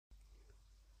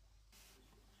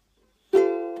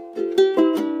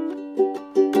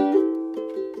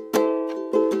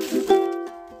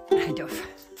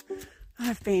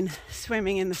I've been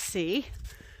swimming in the sea.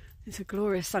 It's a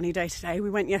glorious sunny day today.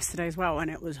 We went yesterday as well and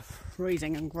it was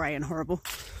freezing and grey and horrible.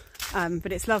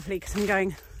 But it's lovely because I'm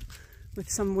going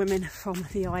with some women from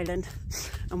the island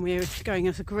and we're going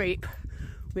as a group,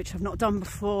 which I've not done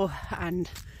before, and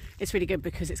it's really good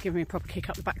because it's giving me a proper kick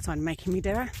up the backside and making me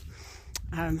do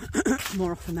it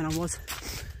more often than I was.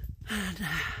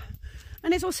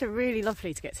 And it's also really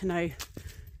lovely to get to know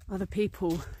other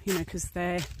people, you know, because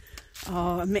there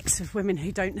are a mix of women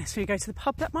who don't necessarily go to the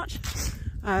pub that much.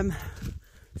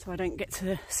 So I don't get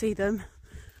to see them,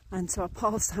 and so our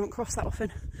paths haven't crossed that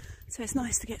often. So it's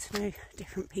nice to get to know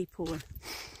different people and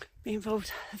be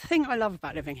involved. The thing I love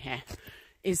about living here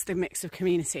is the mix of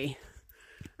community.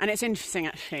 And it's interesting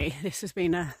actually, this has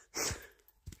been a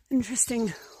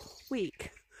interesting week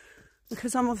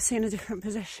because I'm obviously in a different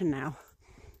position now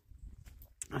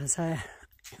as a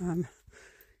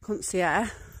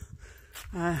concierge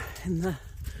in the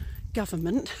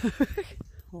government,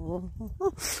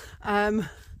 which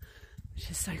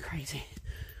is so crazy.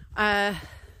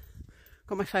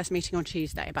 Got my first meeting on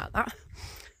Tuesday about that,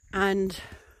 and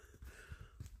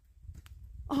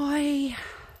I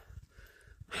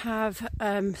have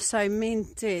so me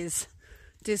and Diz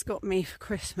got me for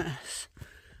Christmas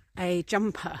a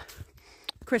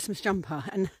Christmas jumper,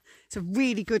 and it's a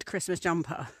really good Christmas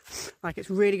jumper. Like, it's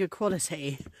really good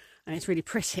quality and it's really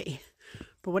pretty.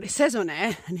 But what it says on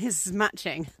it, and his is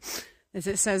matching, is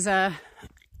it says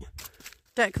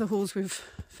deck the halls with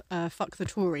fuck the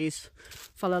Tories,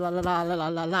 fa la la la la la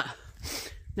la la.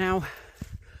 Now,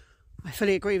 I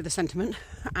fully agree with the sentiment,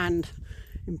 and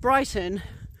in Brighton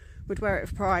would wear it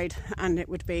with pride and it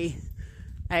would be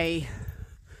a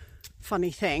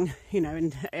funny thing, you know,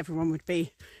 and everyone would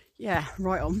be, yeah,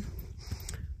 right on.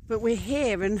 But we're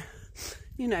here, and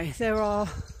you know,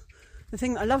 the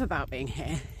thing that I love about being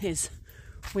here is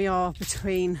we are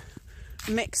between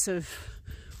a mix of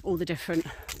all the different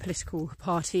political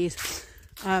parties,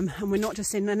 and we're not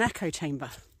just in an echo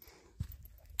chamber.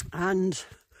 And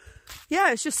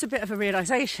yeah, it's just a bit of a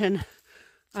realisation.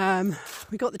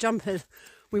 We got the jumpers,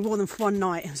 we wore them for one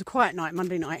night. It was a quiet night,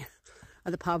 Monday night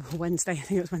at the pub, or Wednesday, I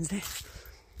think it was Wednesday.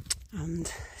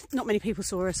 And not many people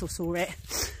saw us or saw it.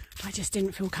 I just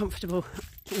didn't feel comfortable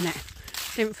in it.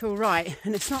 Didn't feel right.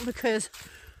 And it's not because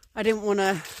I didn't want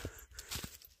to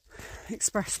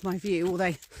express my view,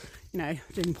 although, you know,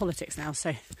 doing politics now,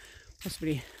 so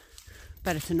possibly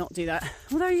better to not do that.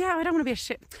 Although, yeah, I don't want to be a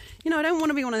shit, you know, I don't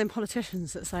want to be one of them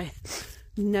politicians that's like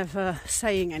never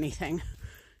saying anything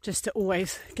just to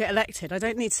always get elected. I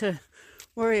don't need to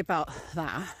worry about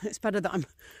that. It's better that I'm,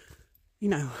 you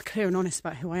know, clear and honest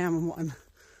about who I am and what I'm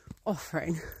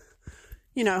offering,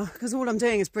 you know, because all I'm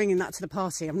doing is bringing that to the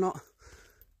party. I'm not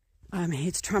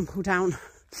here to trample down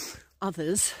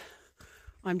others.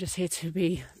 I'm just here to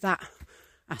be that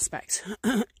aspect.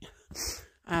 So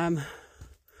I'm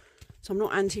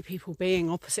not anti people being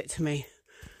opposite to me,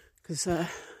 because the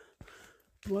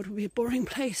world would be a boring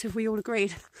place if we all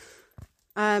agreed.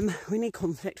 We need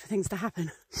conflict for things to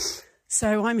happen.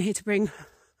 So I'm here to bring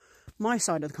my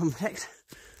side of the conflict,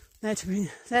 they're to bring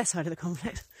their side of the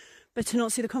conflict, but to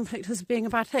not see the conflict as being a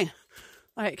bad thing.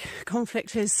 Like,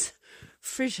 conflict is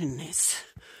frisson, it's,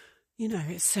 you know,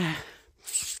 it's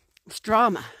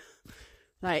drama.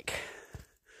 Like,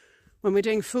 when we're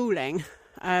doing fooling,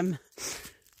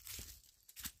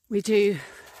 we do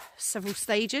several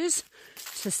stages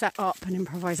to set up an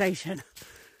improvisation.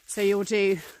 So you'll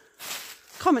do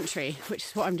commentary, which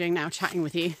is what I'm doing now, chatting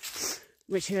with you,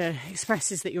 which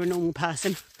expresses that you're a normal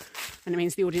person, and it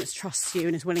means the audience trusts you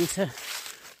and is willing to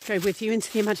go with you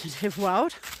into the imaginative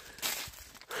world.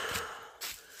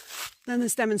 Then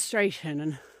there's demonstration,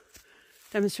 and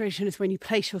demonstration is when you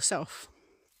place yourself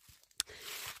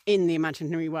in the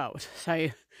imaginary world. So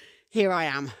here I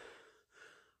am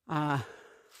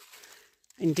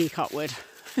in Decartwood.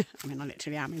 I mean, I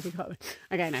literally am in Decartwood.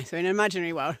 Okay, no, so in an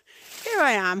imaginary world, here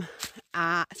I am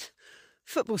at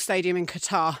football stadium in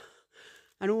Qatar,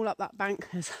 and all up that bank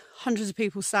there's hundreds of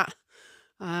people sat.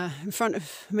 In front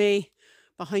of me,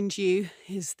 behind you,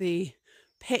 is the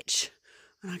pitch,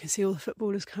 and I can see all the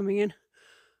footballers coming in.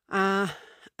 And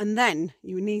then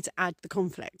you need to add the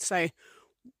conflict. So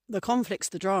the conflict's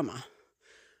the drama,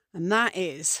 and that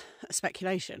is a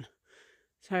speculation.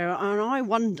 So, and I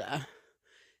wonder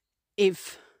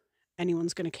if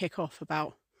anyone's going to kick off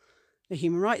about the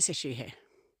human rights issue here.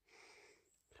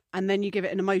 And then you give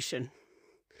it an emotion,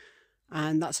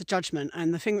 and that's a judgment.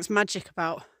 And the thing that's magic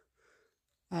about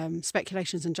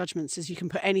speculations and judgments is you can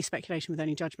put any speculation with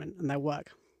any judgment and they'll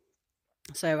work.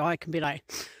 So I can be like,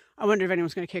 I wonder if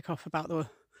anyone's going to kick off about the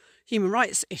human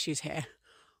rights issues here.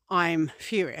 I'm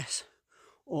furious.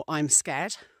 or I'm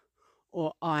scared,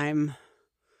 or I'm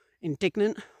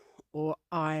indignant, or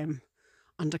I'm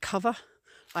undercover.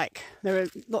 Like, there are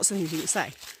lots of things you can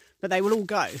say, but they will all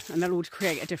go and they'll all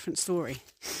create a different story.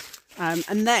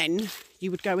 And then you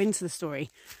would go into the story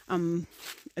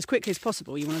as quickly as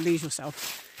possible. You want to lose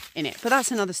yourself in it. But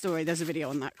that's another story. There's a video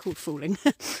on that called Fooling.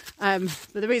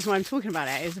 But the reason why I'm talking about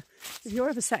it is if you're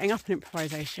ever setting up an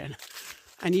improvisation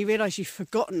and you realise you've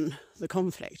forgotten the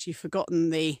conflict, you've forgotten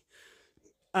the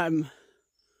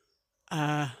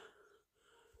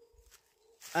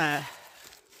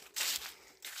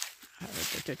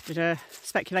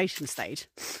speculation stage,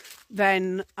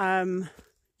 then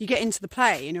you get into the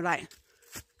play and you're like,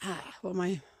 what am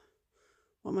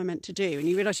I meant to do? And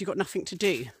you realise you've got nothing to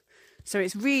do. So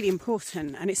it's really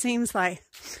important. And it seems like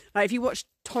if you watch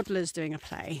toddlers doing a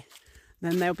play,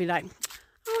 then they'll be like,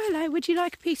 oh, hello, would you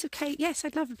like a piece of cake? Yes,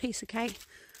 I'd love a piece of cake.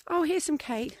 Oh, here's some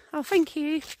cake. Oh, thank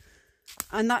you.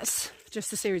 And that's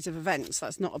just a series of events.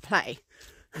 That's not a play.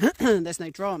 There's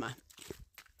no drama.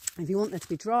 If you want there to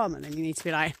be drama, then you need to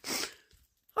be like,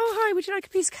 oh, hi, would you like a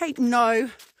piece of cake?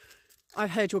 No,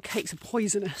 I've heard your cakes are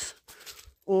poisonous.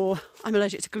 Or I'm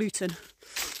allergic to gluten.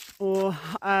 Or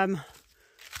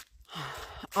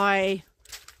I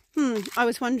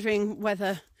was wondering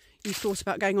whether you thought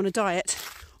about going on a diet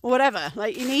or whatever.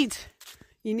 Like, you need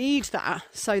that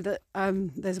so that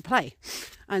there's a play.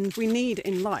 And we need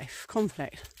in life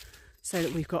conflict so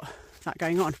that we've got that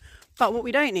going on. But what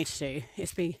we don't need to do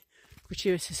is be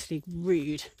gratuitously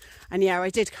rude. And yeah, I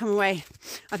did come away.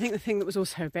 I think the thing that was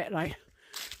also a bit like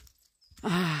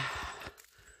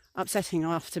upsetting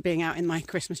after being out in my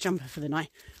Christmas jumper for the night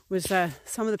was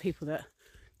some of the people that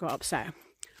got upset.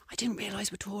 I didn't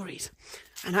realise were Tories.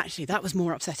 And actually that was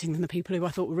more upsetting than the people who I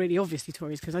thought were really obviously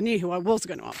Tories, because I knew who I was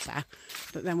going to upset.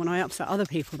 But then when I upset other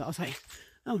people, that I was like,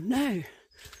 oh no. And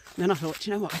then I thought, do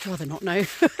you know what, I'd rather not know.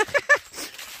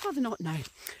 Rather not know.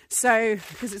 So,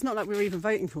 because it's not like we're even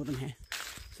voting for them here.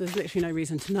 So there's literally no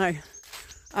reason to know.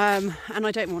 And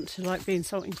I don't want to be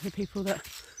insulting to the people that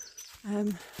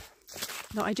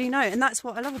I do know. And that's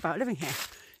what I love about living here,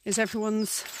 is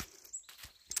everyone's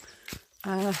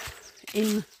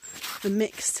in the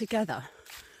mix together.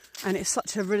 And it's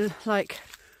such a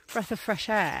breath of fresh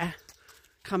air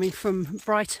coming from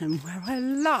Brighton, where I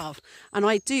love. And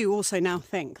I do also now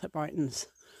think that Brighton's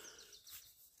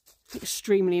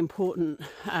extremely important,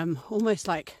 almost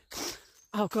like,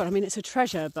 oh God, I mean, it's a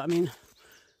treasure, but I mean,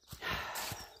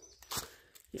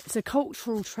 it's a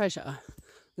cultural treasure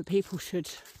that people should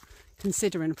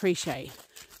consider and appreciate,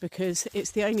 because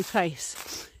it's the only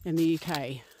place in the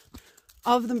UK,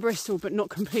 other than Bristol, but not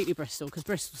completely Bristol, because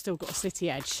Bristol's still got a city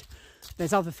edge.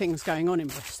 There's other things going on in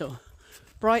Bristol.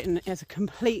 Brighton as a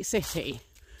complete city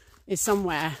is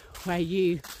somewhere where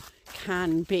you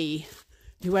can be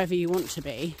whoever you want to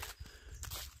be,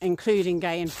 including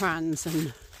gay and trans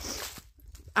and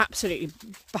absolutely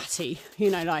batty. You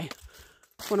know, like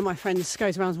one of my friends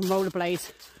goes around on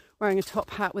rollerblades wearing a top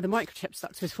hat with a microchip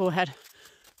stuck to his forehead.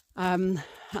 And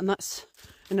that's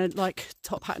in a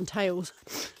top hat and tails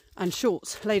and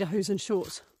shorts, lederhosen and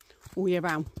shorts all year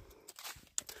round.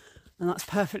 And that's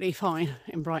perfectly fine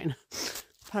in Brighton.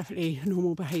 Perfectly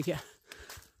normal behaviour.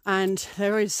 And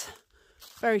there is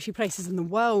very few places in the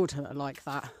world that are like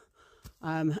that.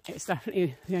 It's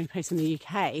definitely the only place in the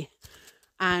UK.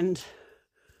 And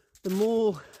the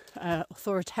more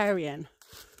authoritarian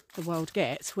the world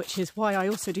gets, which is why I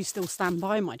also do still stand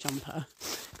by my jumper,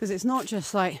 because it's not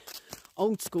just like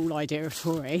old school idea of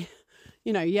Tory.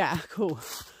 You know, yeah, cool.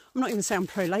 I'm not even saying I'm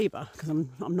pro-Labour, because I'm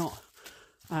not.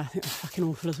 I think they're fucking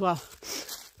awful as well.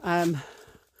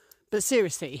 But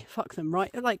seriously, fuck them,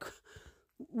 right? Like,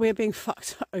 we're being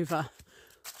fucked over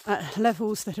at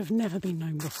levels that have never been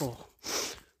known before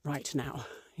right now,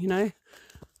 you know?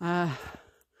 The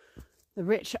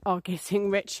rich are getting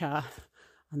richer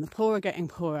and the poor are getting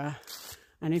poorer.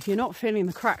 And if you're not feeling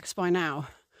the cracks by now,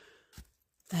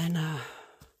 then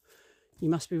you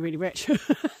must be really rich.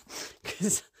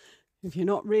 Because if you're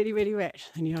not really, really rich,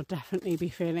 then you'll definitely be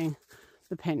feeling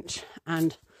the pinch.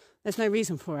 And there's no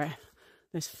reason for it.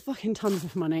 There's fucking tons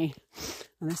of money,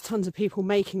 and there's tons of people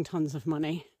making tons of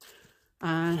money.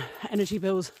 Energy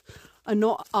bills are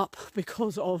not up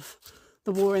because of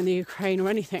the war in the Ukraine or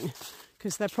anything,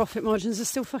 because their profit margins are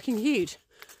still fucking huge.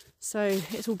 So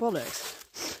it's all bollocks.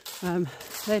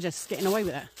 They're just getting away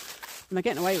with it. And they're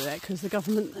getting away with it because the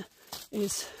government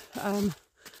is,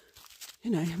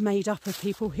 made up of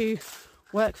people who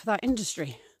work for that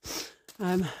industry.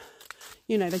 They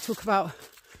talk about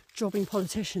jobbing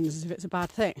politicians as if it's a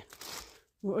bad thing.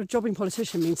 Well, a jobbing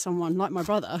politician means someone like my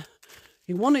brother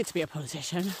who wanted to be a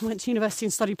politician, went to university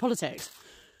and studied politics,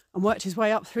 and worked his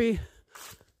way up through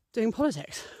doing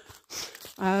politics.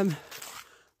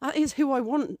 That is who I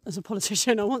want as a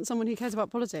politician. I want someone who cares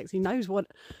about politics, who knows what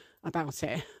about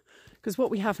it. Because what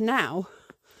we have now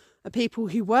are people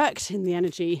who worked in the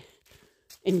energy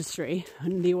industry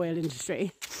and the oil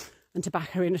industry and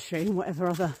tobacco industry and whatever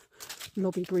other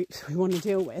lobby groups we want to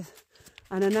deal with,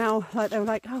 and are now like, they're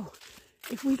like, oh,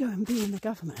 if we go and be in the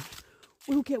government,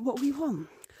 we'll get what we want.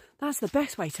 That's the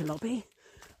best way to lobby.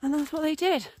 And that's what they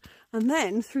did. And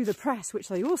then through the press, which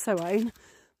they also own,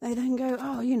 they then go,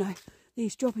 oh, you know,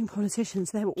 these jobbing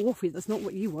politicians, they were awful. That's not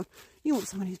what you want. You want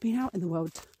someone who's been out in the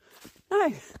world.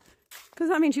 No, because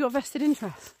that means you've got vested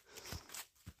interest.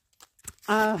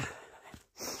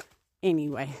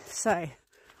 Anyway, so I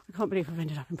can't believe I've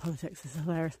ended up in politics. This is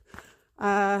hilarious.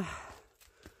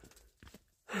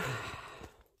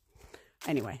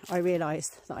 Anyway, I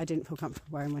realised that I didn't feel comfortable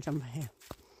wearing my jumper here.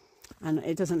 And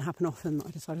it doesn't happen often that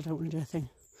I decide I don't want to do a thing.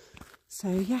 So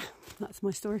yeah, that's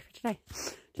my story for today.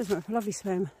 Just went for a lovely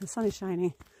swim. The sun is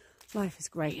shining. Life is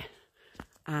great.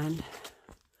 And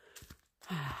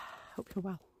hope you're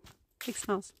well. Big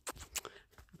smiles.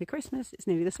 Happy Christmas. It's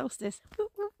nearly the solstice.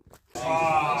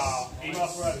 I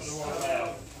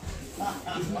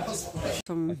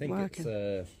think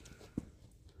working.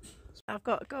 I've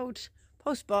got a gold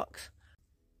post box.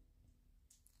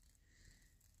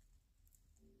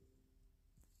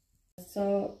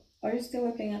 So, are you still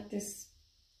looking at this?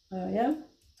 Yeah.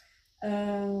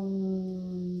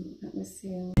 Let me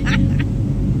see.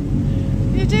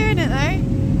 You're doing it though.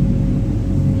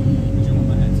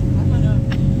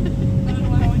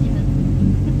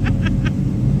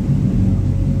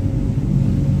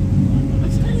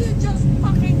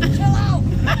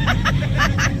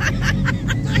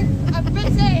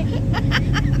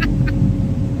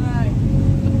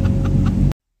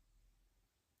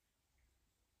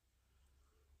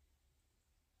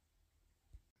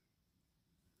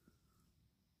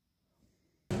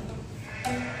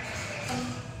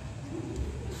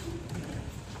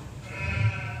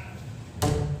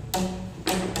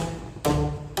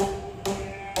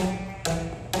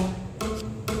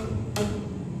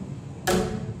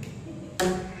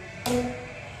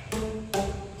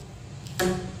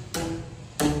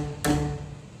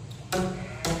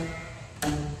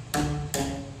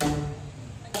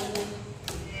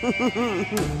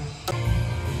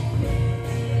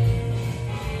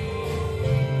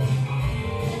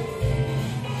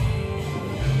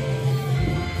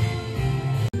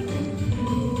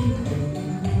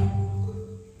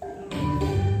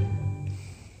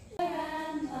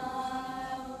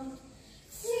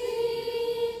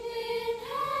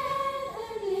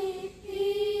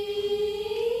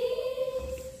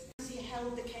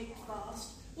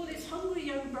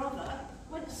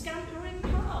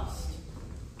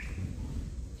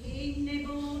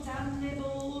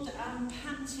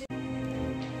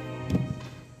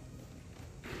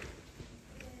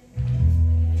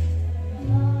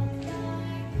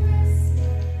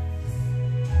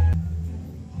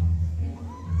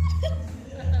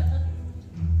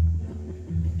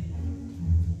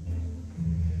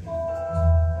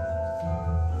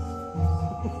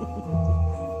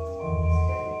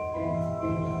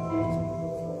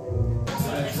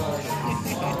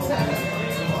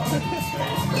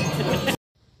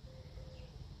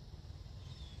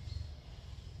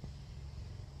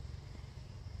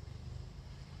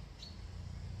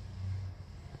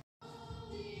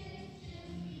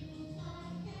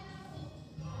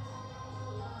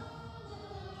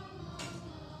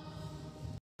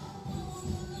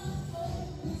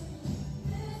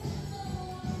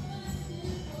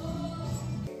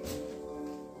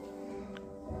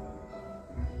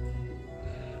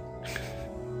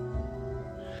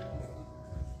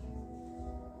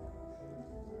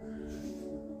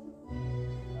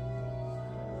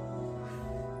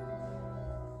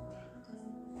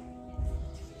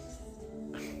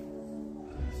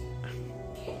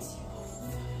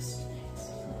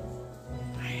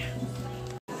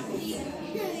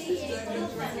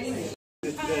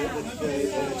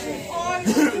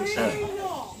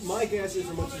 My guess is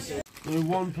from what you said. The only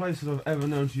one place that I've ever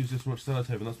known to use this much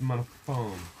sellotape, and that's Manor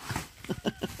Farm.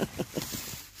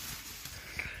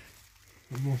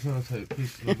 More sellotape,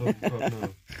 please, for the love of God,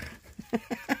 no.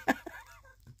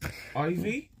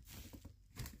 Ivy?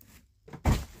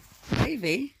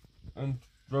 Ivy? And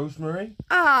rosemary?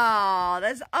 Ah,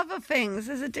 there's other things.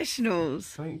 There's additionals.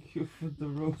 Thank you for the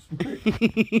rosemary.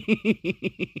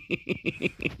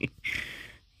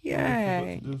 Yeah.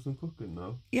 To do some cooking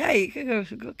now. Yeah, you could go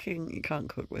for cooking. You can't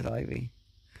cook with ivy.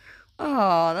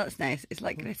 Oh, that's nice. It's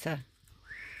like glitter.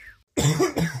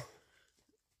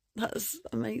 That's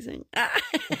amazing.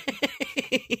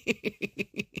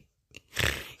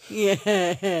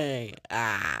 Yay!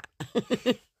 Ah.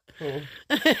 Oh.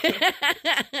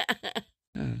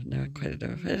 Oh, no, quite a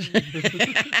different.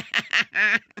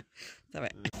 Stop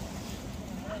it.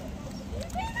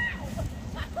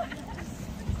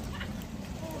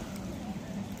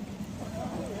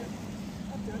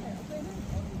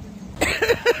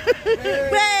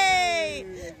 Way!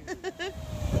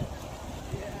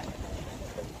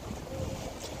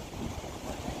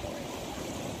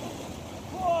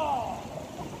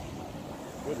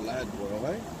 Good lad, boy,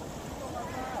 eh?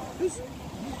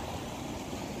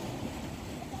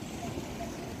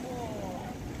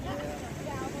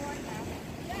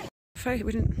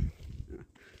 We didn't.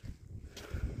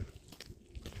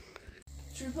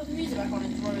 Should we put the music back on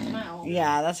and throw them out?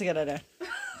 Yeah, that's a good idea.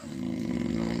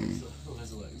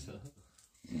 Where's Alexa?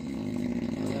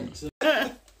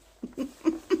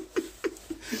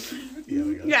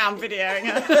 Yeah, I'm videoing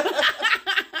her.